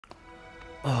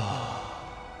Oh,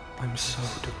 I'm so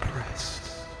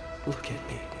depressed. Look at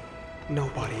me.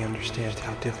 Nobody understands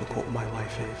how difficult my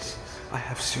life is. I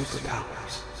have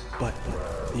superpowers, but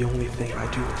the only thing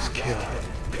I do is kill,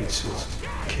 consume,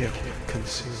 kill,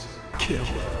 consume, kill,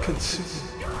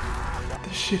 consume.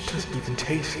 This shit doesn't even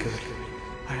taste good.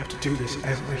 I have to do this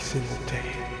every single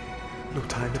day. No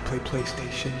time to play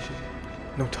PlayStation.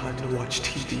 No time to watch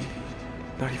TV.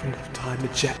 Not even enough time to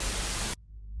jet.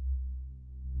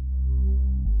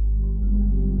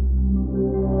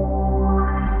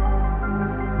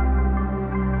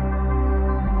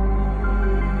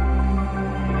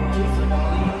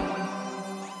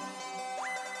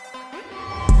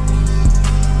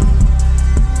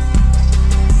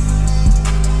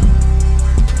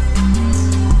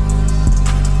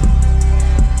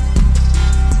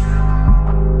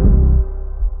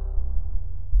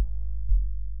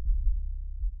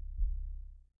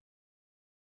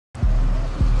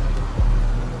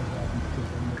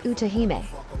 Utahime,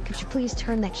 could you please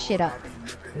turn that shit up?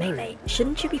 Mei,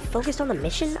 shouldn't you be focused on the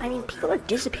mission? I mean, people are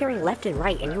disappearing left and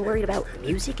right, and you're worried about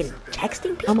music and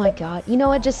texting people? Oh my god, you know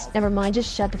what, just never mind,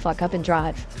 just shut the fuck up and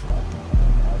drive.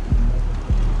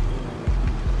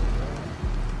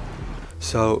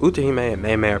 So Utahime and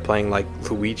Mei are playing like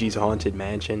Luigi's Haunted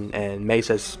Mansion, and Mei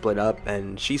says split up,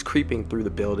 and she's creeping through the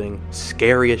building,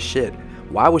 scary as shit.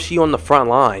 Why was she on the front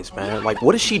lines, man? Like,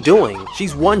 what is she doing?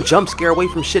 She's one jump scare away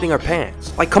from shitting her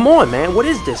pants. Like, come on, man, what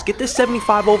is this? Get this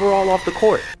 75 overall off the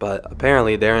court. But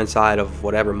apparently they're inside of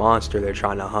whatever monster they're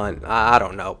trying to hunt. I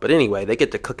don't know. But anyway, they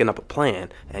get to cooking up a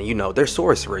plan. And you know, they're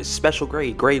sorcerers, special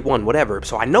grade, grade 1, whatever.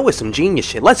 So I know it's some genius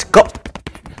shit. Let's go.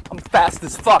 I'm fast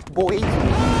as fuck, boy.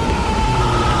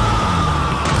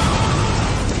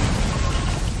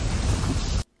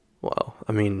 Well,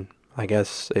 I mean, I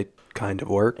guess it kind of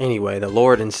work. Anyway, the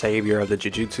lord and savior of the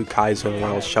Jujutsu Kaisen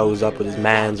world shows up with his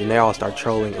mans, and they all start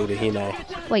trolling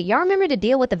Utahime. Wait, y'all remember to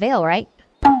deal with the veil, right?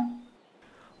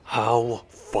 How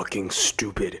fucking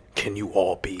stupid can you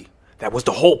all be? That was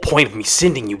the whole point of me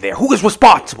sending you there. Who is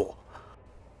responsible?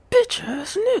 Bitch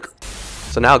ass nigga.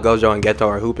 So now Gojo and Geto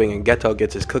are hooping, and Geto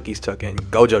gets his cookies took, and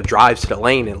Gojo drives to the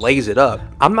lane and lays it up.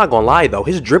 I'm not gonna lie though,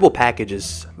 his dribble package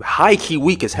is high-key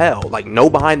weak as hell. Like, no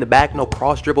behind the back, no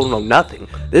cross dribble, no nothing.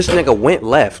 This nigga went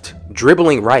left,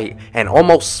 dribbling right, and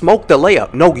almost smoked the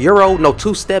layup. No euro, no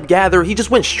two-step gather, he just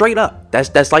went straight up.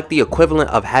 That's like the equivalent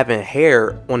of having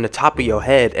hair on the top of your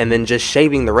head and then just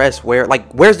shaving the rest.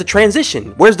 Where's the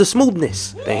transition? Where's the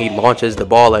smoothness? Then he launches the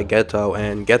ball at Geto,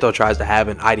 and Geto tries to have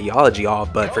an ideology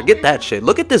off, but forget that shit.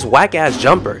 Look at this whack-ass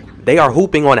jumper. They are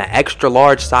hooping on an extra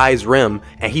large size rim,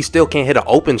 and he still can't hit an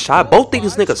open shot. Both think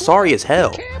this nigga sorry as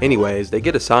hell. Anyways, they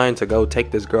get assigned to go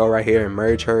take this girl right here and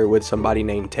merge her with somebody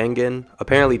named Tengen.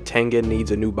 Apparently Tengen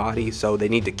needs a new body, so they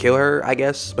need to kill her, I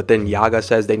guess. But then Yaga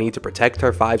says they need to protect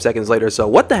her 5 seconds later, so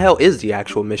what the hell is the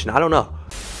actual mission? I don't know.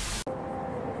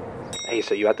 Hey,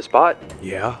 so you at the spot?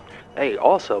 Yeah. Hey,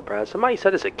 also, Brad, somebody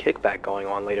said there's a kickback going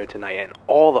on later tonight, and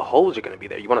all the hoes are gonna be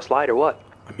there. You wanna slide or what?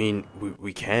 I mean,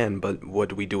 we can, but what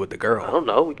do we do with the girl? I don't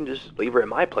know. We can just leave her at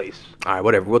my place. Alright,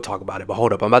 whatever. We'll talk about it. But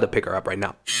hold up. I'm about to pick her up right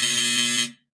now.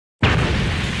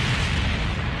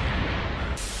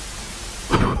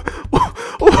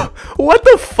 What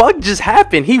the fuck just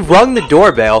happened? He rung the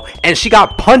doorbell and she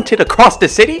got punted across the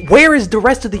city? Where is the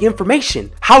rest of the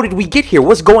information? How did we get here?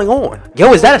 What's going on?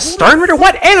 Yo, is that a Stern Ritter?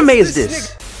 What anime is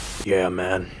this? Yeah,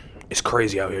 man. It's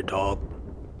crazy out here, dog.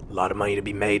 A lot of money to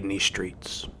be made in these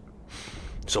streets.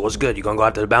 So what's good? You gonna go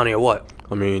after the bounty or what?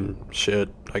 I mean, shit,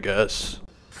 I guess.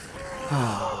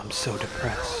 Oh, I'm so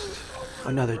depressed.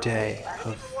 Another day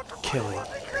of killing,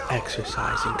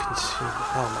 exercising, consuming.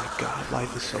 Oh my god,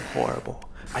 life is so horrible.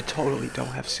 I totally don't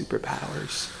have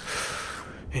superpowers.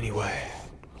 Anyway,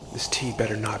 this tea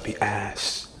better not be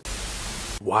ass.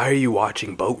 Why are you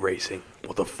watching boat racing?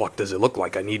 What the fuck does it look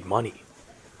like? I need money.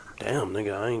 Damn,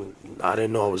 nigga, I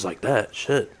didn't know it was like that.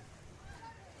 Shit.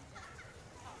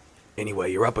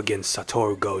 Anyway, you're up against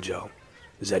Satoru Gojo.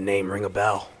 Does that name ring a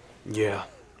bell? Yeah,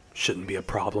 shouldn't be a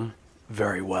problem.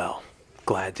 Very well.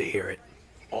 Glad to hear it.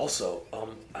 Also,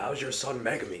 how's your son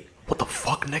Megami? What the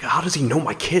fuck, nigga? How does he know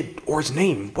my kid? Or his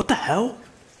name? What the hell?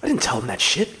 I didn't tell him that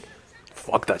shit.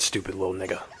 Fuck that stupid little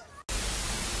nigga.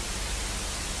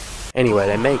 Anyway,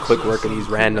 they made quick work of these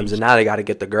randoms, and now they gotta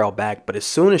get the girl back. But as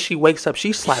soon as she wakes up,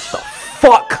 she slaps the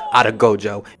fuck out of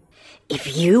Gojo.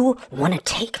 If you want to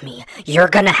take me, you're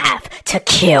gonna have to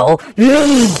kill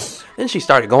me. Then she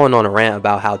started going on a rant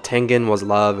about how Tengen was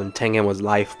love and Tengen was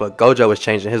life, but Gojo was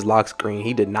changing his lock screen.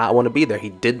 He did not want to be there. He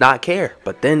did not care.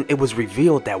 But then it was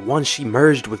revealed that once she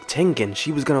merged with Tengen,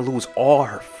 she was gonna lose all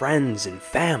her friends and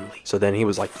family. So then he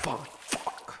was like, fuck.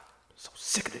 So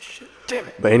Sick of this shit. Damn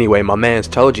it. But anyway, my man's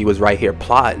Toji was right here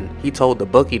plotting. He told the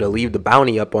bookie to leave the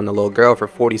bounty up on the little girl for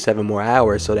 47 more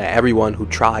hours so that everyone who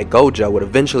tried Gojo would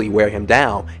eventually wear him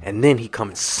down, and then he'd come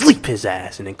and sleep his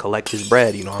ass and then collect his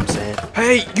bread, you know what I'm saying?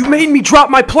 Hey, you made me drop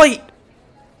my plate!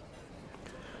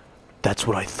 That's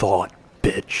what I thought,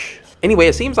 bitch. Anyway,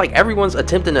 it seems like everyone's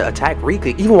attempting to attack Rika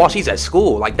even while she's at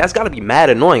school. Like, that's gotta be mad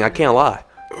annoying, I can't lie.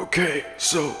 Okay,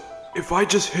 so if I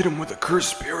just hit him with a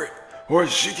cursed spirit or a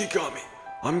Shikigami,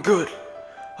 I'm good.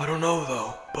 I don't know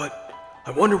though, but I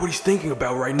wonder what he's thinking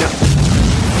about right now.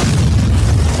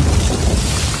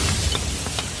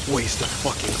 Waste of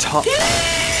fucking time.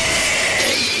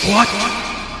 What?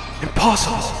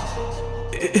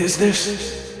 Impossible. Is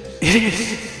this... It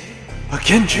is... a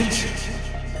Genjutsu?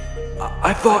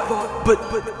 I thought...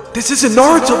 But this isn't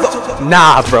Naruto though.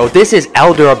 Nah, bro, this is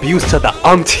elder abuse to the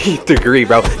umpteenth degree,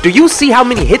 bro. Do you see how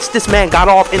many hits this man got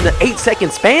off in the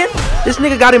 8-second span? This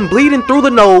nigga got him bleeding through the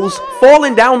nose,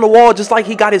 falling down the wall just like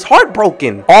he got his heart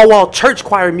broken. All while church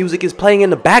choir music is playing in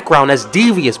the background. That's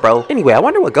devious, bro. Anyway, I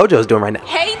wonder what Gojo's doing right now.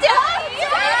 Hey, Dad!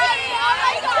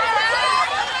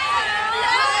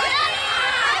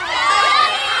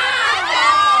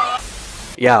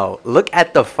 Yo, look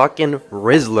at the fucking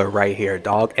Rizzler right here,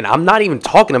 dog. And I'm not even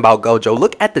talking about Gojo.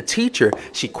 Look at the teacher.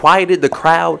 She quieted the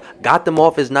crowd, got them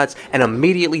off his nuts, and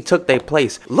immediately took their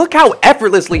place. Look how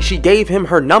effortlessly she gave him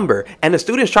her number. And the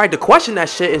students tried to question that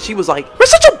shit, and she was like, "You're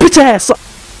such a bitch ass."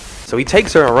 So he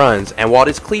takes her and runs. And while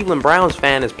this Cleveland Browns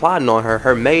fan is plotting on her,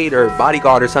 her maid or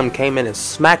bodyguard or something came in and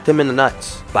smacked him in the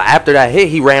nuts. But after that hit,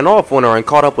 he ran off on her and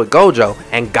caught up with Gojo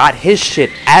and got his shit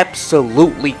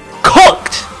absolutely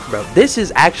cooked. Bro, this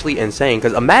is actually insane,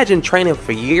 because imagine training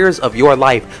for years of your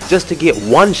life just to get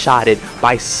one-shotted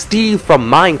by Steve from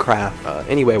Minecraft.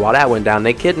 Anyway, while that went down,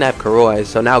 they kidnapped Kuroi,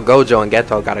 so now Gojo and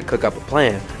Geto gotta cook up a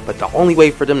plan. But the only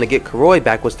way for them to get Kuroi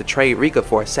back was to trade Rika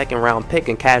for a second-round pick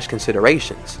and cash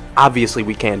considerations. Obviously,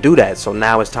 we can't do that, so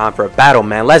now it's time for a battle,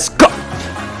 man. Let's go!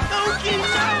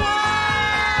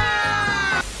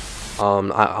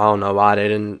 I don't know why they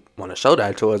didn't want to show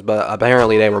that to us, but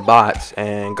apparently they were bots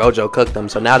and Gojo cooked them.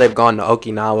 So now they've gone to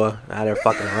Okinawa. Now they're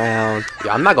fucking around.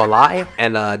 Yeah, I'm not gonna lie,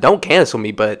 and don't cancel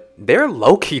me, but they're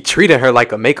low-key treating her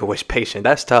like a Make-A-Wish patient.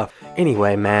 That's tough.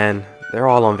 Anyway, man, they're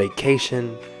all on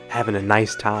vacation, having a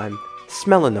nice time,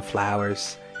 smelling the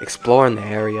flowers, exploring the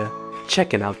area,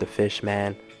 checking out the fish,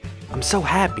 man. I'm so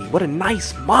happy. What a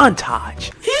nice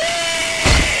montage.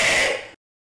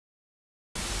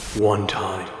 One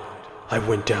time, I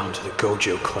went down to the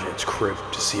Gojo clan's crib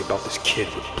to see about this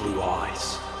kid with blue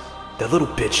eyes. That little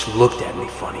bitch looked at me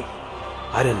funny.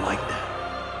 I didn't like that.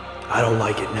 I don't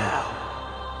like it now.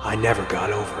 I never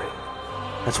got over it.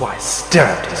 That's why I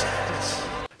stabbed his ass.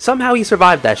 Somehow he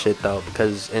survived that shit though,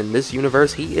 because in this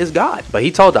universe he is God. But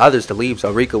he told the others to leave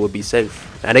so Rika would be safe.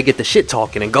 Now they get the shit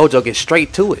talking and Gojo gets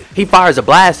straight to it. He fires a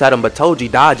blast at him, but Toji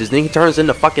dodges. Then he turns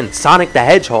into fucking Sonic the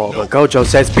Hedgehog. But Gojo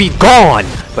says, "Be gone!"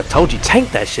 But Toji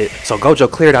tanked that shit. So Gojo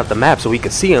cleared out the map so he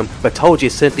could see him. But Toji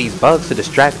sent these bugs to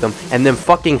distract them and then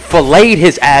fucking filleted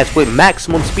his ass with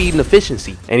maximum speed and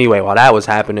efficiency. Anyway, while that was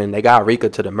happening, they got Rika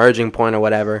to the merging point or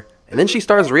whatever. And then she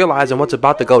starts realizing what's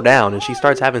about to go down, and she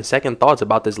starts having second thoughts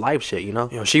about this life shit, you know?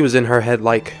 She was in her head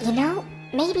like, you know,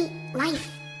 maybe life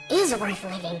is worth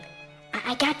living.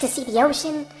 I got to see the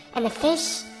ocean and the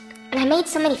fish, and I made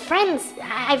so many friends.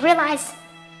 I realized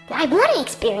that I want to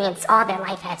experience all that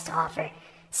life has to offer.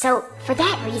 So, for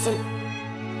that reason,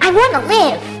 I want to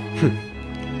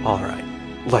live. Alright,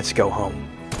 let's go home.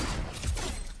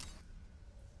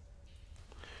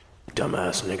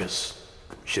 Dumbass niggas.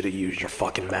 Should have used your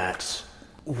fucking mats.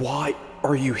 Why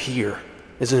are you here?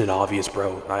 Isn't it obvious,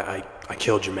 bro? I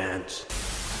killed your mans.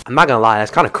 I'm not gonna lie,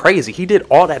 that's kind of crazy. He did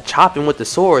all that chopping with the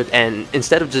sword, and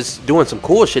instead of just doing some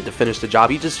cool shit to finish the job,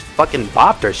 he just fucking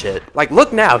bopped her shit. Like,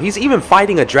 look now, he's even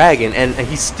fighting a dragon, and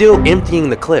he's still emptying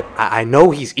the clip. I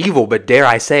know he's evil, but dare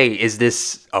I say, is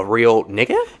this a real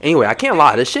nigga? Anyway, I can't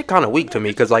lie, this shit kind of weak to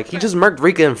me, because like, he just murked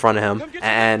Rika in front of him,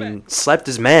 and slept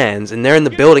his mans, and they're in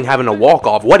the building having a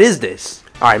walk-off. What is this?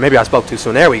 Alright, maybe I spoke too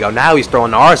soon. There we go. Now he's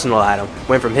throwing the arsenal at him.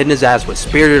 Went from hitting his ass with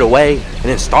Spirited Away and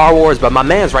then Star Wars, but my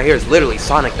man's right here is literally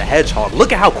Sonic the Hedgehog.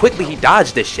 Look at how quickly he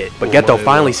dodged this shit. But Geto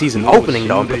finally sees an opening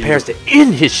though and prepares to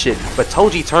end his shit. But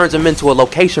Toji turns him into a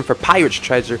location for pirate's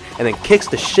treasure and then kicks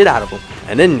the shit out of him.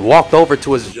 And then walked over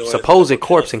to his supposed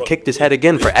corpse and kicked his head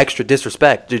again for extra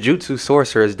disrespect. Jujutsu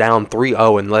Sorcerer is down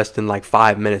 3-0 in less than like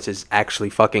 5 minutes. Is actually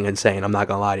fucking insane. I'm not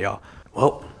gonna lie to y'all.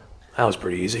 Well, that was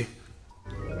pretty easy.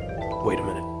 Wait a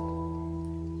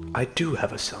minute. I do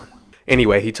have a son.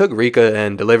 Anyway, he took Rika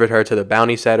and delivered her to the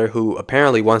bounty setter, who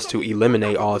apparently wants to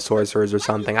eliminate all sorcerers or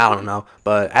something, I don't know.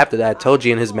 But after that,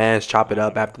 Toji and his mans chop it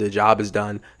up after the job is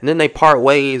done, and then they part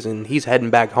ways and he's heading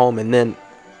back home, and then...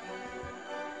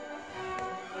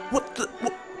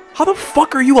 How the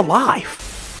fuck are you alive?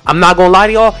 I'm not gonna lie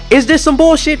to y'all, is this some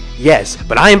bullshit? Yes,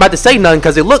 but I ain't about to say nothing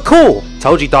because it looked cool.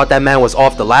 Toji thought that man was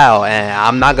off the Lao, and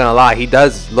I'm not gonna lie, he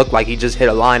does look like he just hit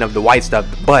a line of the white stuff.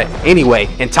 But anyway,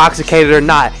 intoxicated or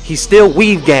not, he's still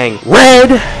Weave Gang. Red!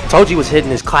 Toji was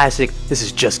hitting his classic, "This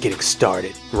is just getting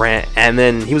started" rant, and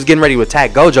then he was getting ready to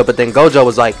attack Gojo, but then Gojo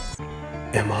was like,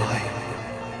 Am I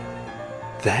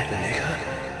that nigga?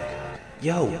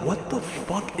 Yo, what the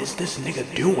fuck is this nigga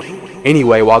doing?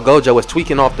 Anyway, while Gojo was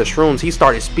tweaking off the shrooms, he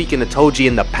started speaking to Toji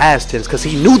in the past tense because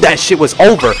he knew that shit was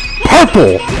over.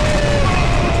 Purple!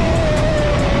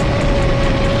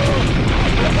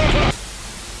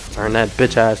 Turn that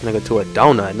bitch ass nigga to a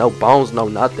donut. No bones, no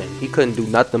nothing. He couldn't do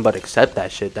nothing but accept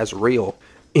that shit. That's real.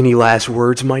 Any last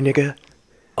words, my nigga?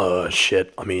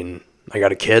 Shit. I mean, I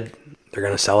got a kid. They're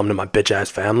gonna sell him to my bitch ass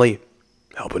family.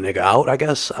 Help a nigga out, I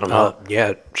guess. I don't know.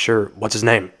 Yeah, sure. What's his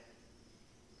name?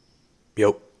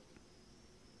 Yo.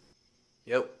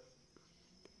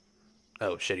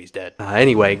 Oh shit, he's dead.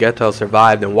 Anyway, Geto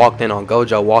survived and walked in on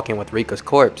Gojo walking with Rika's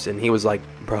corpse, and he was like,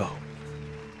 Bro,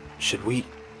 should we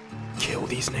kill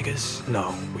these niggas?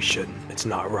 No, we shouldn't. It's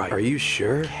not right. Are you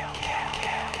sure?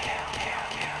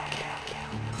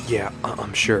 Yeah,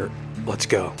 I'm sure. Let's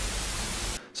go.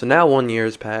 So now 1 year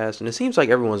has passed, and it seems like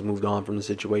everyone's moved on from the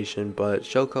situation, but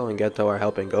Shoko and Geto are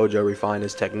helping Gojo refine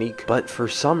his technique. But for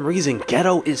some reason,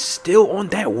 Geto is still on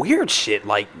that weird shit,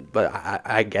 but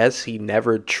I guess he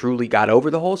never truly got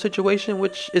over the whole situation,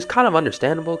 which is kind of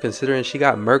understandable considering she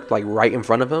got murked like right in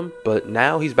front of him. But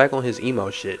now he's back on his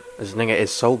emo shit. This nigga is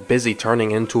so busy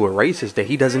turning into a racist that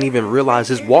he doesn't even realize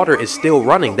his water is still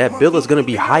running. That bill is gonna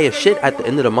be high as shit at the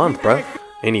end of the month, bruh.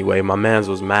 Anyway, my mans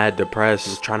was mad depressed,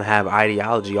 just trying to have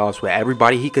ideology offs with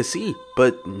everybody he could see,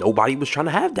 but nobody was trying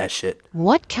to have that shit.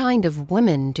 What kind of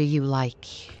women do you like?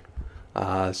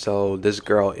 So this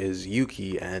girl is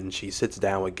Yuki, and she sits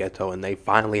down with Geto, and they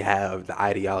finally have the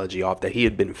ideology off that he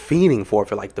had been fiending for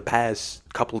like the past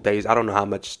couple of days. I don't know how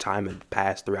much time had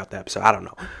passed throughout the episode, I don't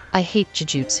know. I hate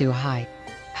Jujutsu High.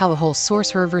 How the whole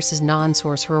sorcerer versus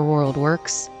non-sorcerer world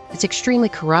works. It's extremely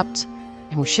corrupt,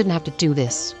 and we shouldn't have to do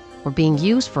this. We're being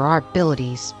used for our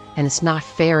abilities, and it's not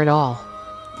fair at all.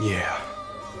 Yeah.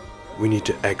 We need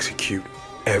to execute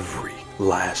every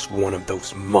last one of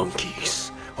those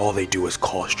monkeys. All they do is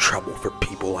cause trouble for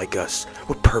people like us.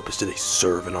 What purpose do they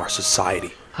serve in our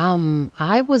society?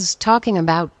 I was talking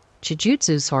about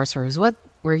Jujutsu sorcerers. What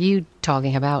were you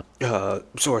talking about?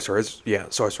 Sorcerers. Yeah,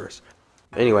 sorcerers.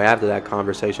 Anyway, after that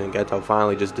conversation, Geto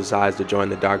finally just decides to join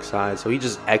the dark side, so he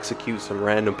just executes some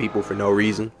random people for no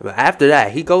reason. But after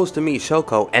that, he goes to meet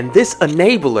Shoko, and this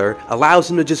enabler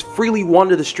allows him to just freely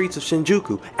wander the streets of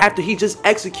Shinjuku after he just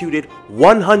executed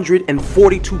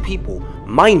 142 people.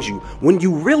 Mind you, when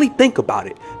you really think about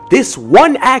it, this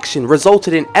one action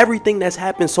resulted in everything that's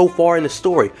happened so far in the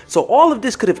story. So all of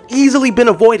this could have easily been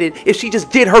avoided if she just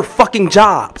did her fucking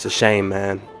job. It's a shame,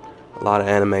 man. A lot of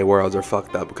anime worlds are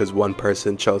fucked up because one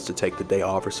person chose to take the day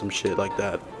off or some shit like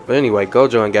that. But anyway,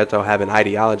 Gojo and Geto have an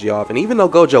ideology off, and even though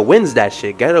Gojo wins that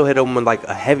shit, Geto hit him with like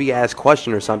a heavy ass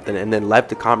question or something and then left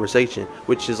the conversation,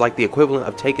 which is like the equivalent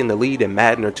of taking the lead in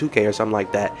Madden or 2K or something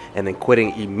like that and then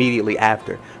quitting immediately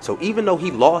after. So even though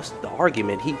he lost the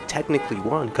argument, he technically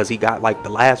won because he got like the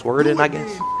last word in, I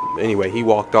guess. Anyway, he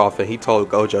walked off and he told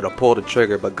Gojo to pull the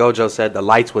trigger, but Gojo said the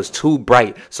lights was too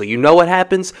bright. So you know what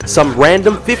happens? Some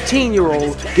random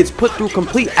 15-year-old gets put through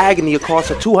complete agony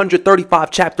across a 235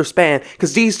 chapter span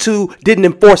because these two didn't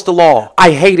enforce the law.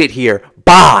 I hate it here.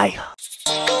 Bye.